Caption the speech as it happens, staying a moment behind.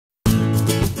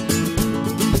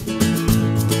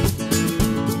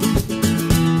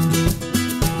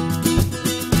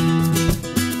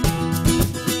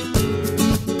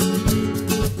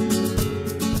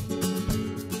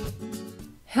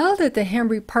Held at the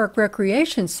Hembree Park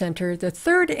Recreation Center, the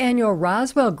third annual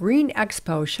Roswell Green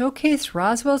Expo showcased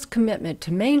Roswell's commitment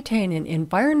to maintain an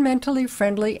environmentally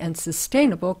friendly and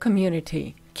sustainable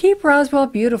community. Keep Roswell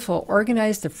Beautiful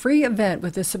organized a free event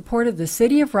with the support of the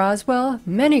City of Roswell,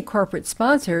 many corporate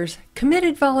sponsors,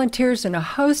 committed volunteers, and a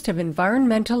host of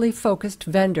environmentally focused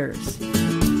vendors.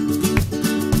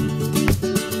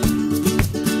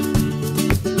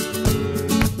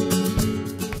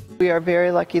 We are very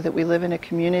lucky that we live in a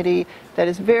community that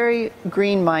is very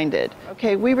green-minded.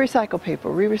 Okay, we recycle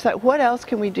paper, what else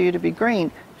can we do to be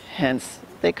green? Hence,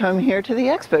 they come here to the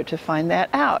expo to find that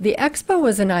out. The expo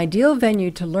was an ideal venue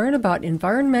to learn about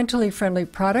environmentally friendly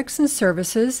products and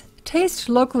services, taste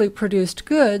locally produced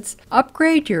goods,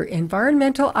 upgrade your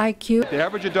environmental IQ. The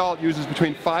average adult uses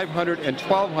between 500 and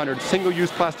 1,200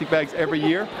 single-use plastic bags every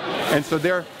year, and so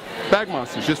they're bag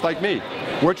monsters, just like me.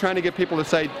 We're trying to get people to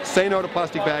say no to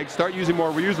plastic bags, start using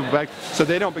more reusable bags, so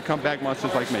they don't become bag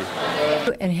monsters like me.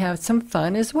 And have some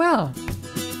fun as well.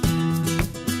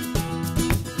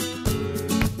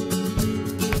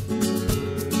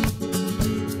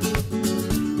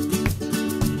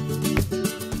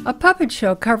 A puppet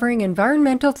show covering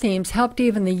environmental themes helped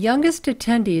even the youngest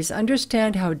attendees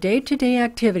understand how day-to-day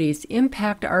activities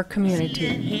impact our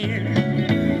community.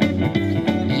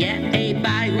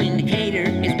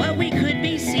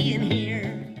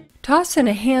 Toss in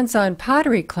a hands-on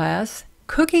pottery class,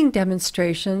 cooking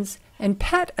demonstrations, and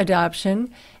pet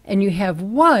adoption, and you have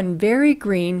one very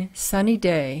green, sunny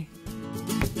day.